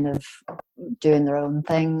all kind of doing their own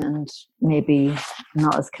thing and maybe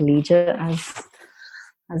not as collegiate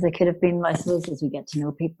as they could have been. I suppose as we get to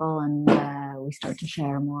know people and we start to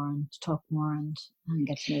share more and to talk more and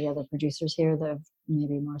get to know the other producers here that are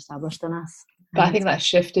maybe more established than us. But I think that's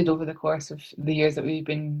shifted over the course of the years that we've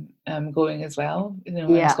been going as well. You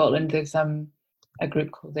know, in Scotland, there's a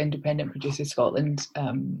group called Independent Producers Scotland,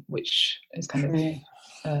 which is kind of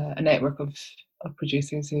a network of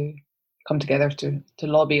producers who come together to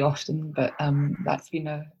lobby often. But that's been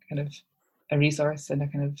a kind of a resource and a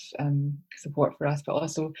kind of support for us. But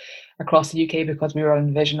also across the UK, because we were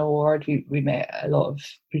on Vision Award, we met a lot of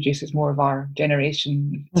producers more of our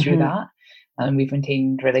generation through that. and we've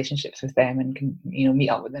maintained relationships with them and can, meet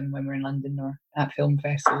up with them when we're in London or at film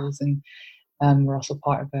festivals. And we're also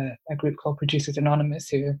part of a group called Producers Anonymous,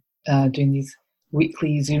 who are doing these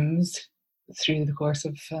weekly Zooms through the course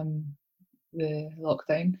of the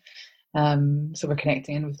lockdown. So we're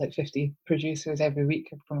connecting in with like 50 producers every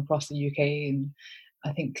week from across the UK, and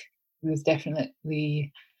I think there's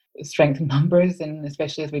definitely strength in numbers, and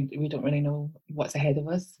especially as we don't really know what's ahead of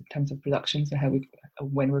us in terms of productions and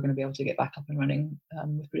when we're going to be able to get back up and running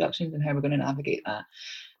with productions, and how we're going to navigate that.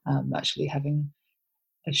 Actually having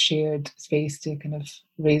a shared space to kind of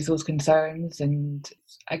raise those concerns, and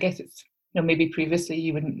I guess it's maybe previously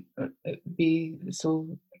you wouldn't be so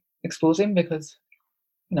exposing because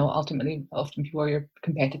ultimately often people are your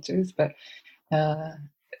competitors, but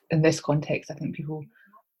in this context I think people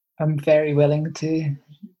are very willing to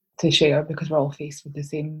share because we're all faced with the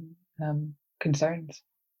same concerns.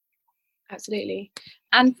 Absolutely.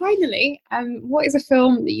 And finally, what is a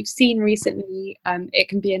film that you've seen recently, it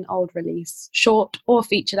can be an old release, short or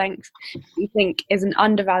feature length, you think is an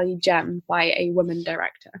undervalued gem by a woman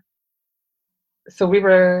director? So we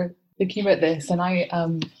were thinking about this, and I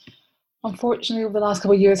unfortunately over the last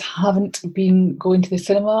couple of years haven't been going to the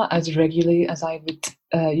cinema as regularly as I would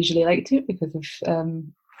usually like to because of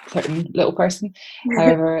certain little person.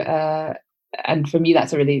 However, and for me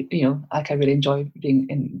that's a really I really enjoy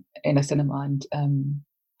being in a cinema and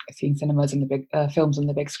seeing cinemas and the big films on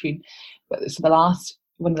the big screen. But so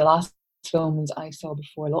one of the last films I saw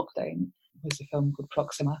before lockdown was a film called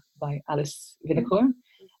Proxima by Alice Vinocourt,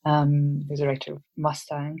 who's a writer of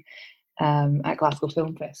Mustang, at Glasgow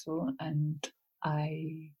Film Festival, and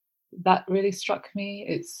that really struck me.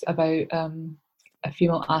 It's about a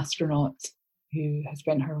female astronaut who has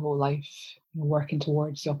spent her whole life working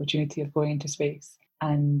towards the opportunity of going into space,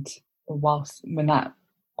 and when that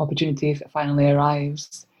opportunity finally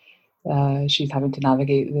arrives, she's having to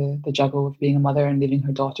navigate the juggle of being a mother and leaving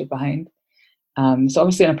her daughter behind. So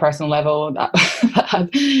obviously on a personal level that had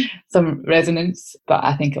some resonance, but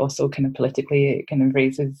I think also kind of politically it kind of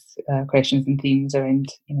raises questions and themes around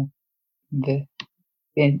the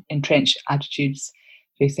entrenched attitudes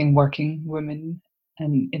facing working women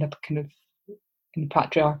and in a kind of in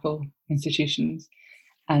patriarchal institutions,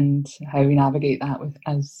 and how we navigate that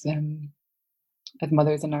as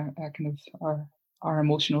mothers and our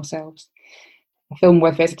emotional selves. A film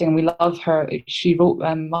worth visiting, and we love her. She wrote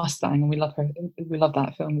Mustang, and we love her. We love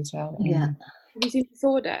that film as well. Yeah. Have you seen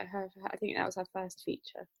Disorder? I think that was her first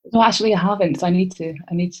feature. No, actually, I haven't. So I need to.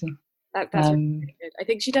 That's really good. I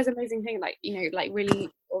think she does amazing things, like really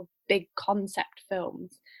sort of big concept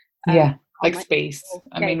films. Yeah, like space.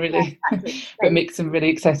 I mean, really, yeah, exactly. but makes them really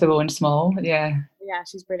accessible and small. Yeah. Yeah,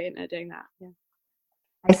 she's brilliant at doing that. Yeah.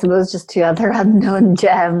 I suppose just two other unknown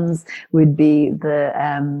gems would be the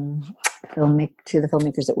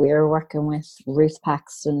filmmakers that we're working with. Ruth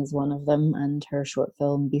Paxton is one of them, and her short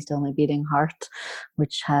film Be Still My Beating Heart,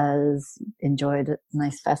 which has enjoyed a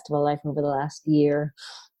nice festival life over the last year.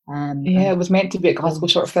 It was meant to be at Glasgow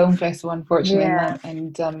Short Film Festival, unfortunately, yeah.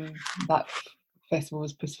 and that festival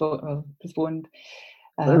was postponed.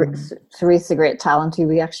 Theresa, great talent who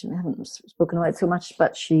we actually haven't spoken about so much,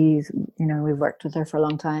 but she's, we've worked with her for a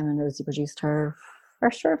long time, and Rosie produced her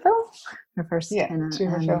first short film, her first two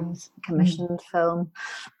of her films. commissioned film,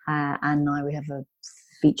 and now we have a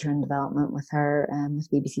feature in development with her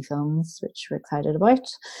with BBC Films, which we're excited about,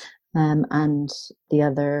 and the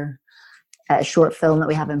other short film that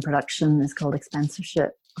we have in production is called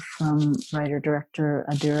Expensorship from writer-director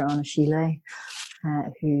Adura Onashile,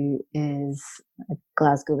 who is a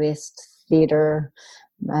Glasgow-based theatre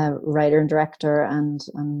writer and director, and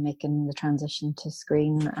making the transition to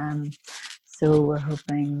screen. So we're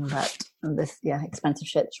hoping that this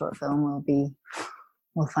Expensorship short film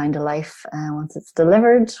will find a life once it's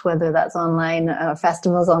delivered, whether that's online,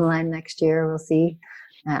 festivals online next year, we'll see.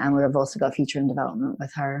 And we've also got a feature in development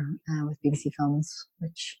with her, with BBC Films,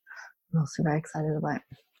 which we're also very excited about.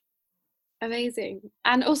 Amazing.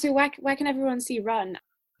 And also, where can everyone see Run?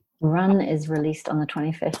 Run is released on the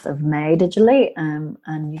 25th of May digitally, and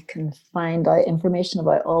you can find out information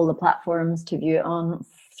about all the platforms to view it on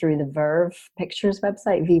through the Verve Pictures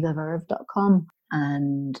website, vivaverve.com,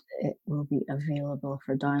 and it will be available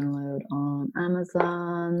for download on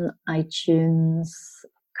Amazon, iTunes,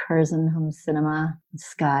 Curzon Home Cinema,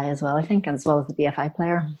 Sky as well, I think, as well as the BFI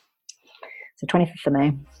player. So 25th of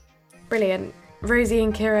May. Brilliant. Rosie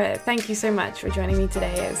and Kira, thank you so much for joining me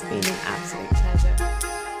today. It's been an absolute pleasure.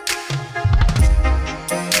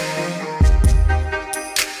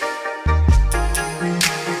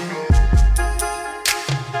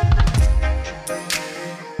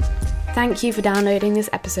 Thank you for downloading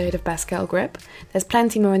this episode of Best Girl Grip. There's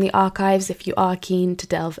plenty more in the archives if you are keen to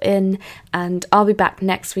delve in, and I'll be back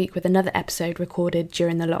next week with another episode recorded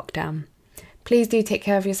during the lockdown. Please do take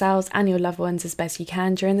care of yourselves and your loved ones as best you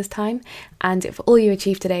can during this time, and if all you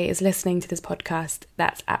achieve today is listening to this podcast,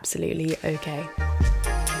 that's absolutely okay.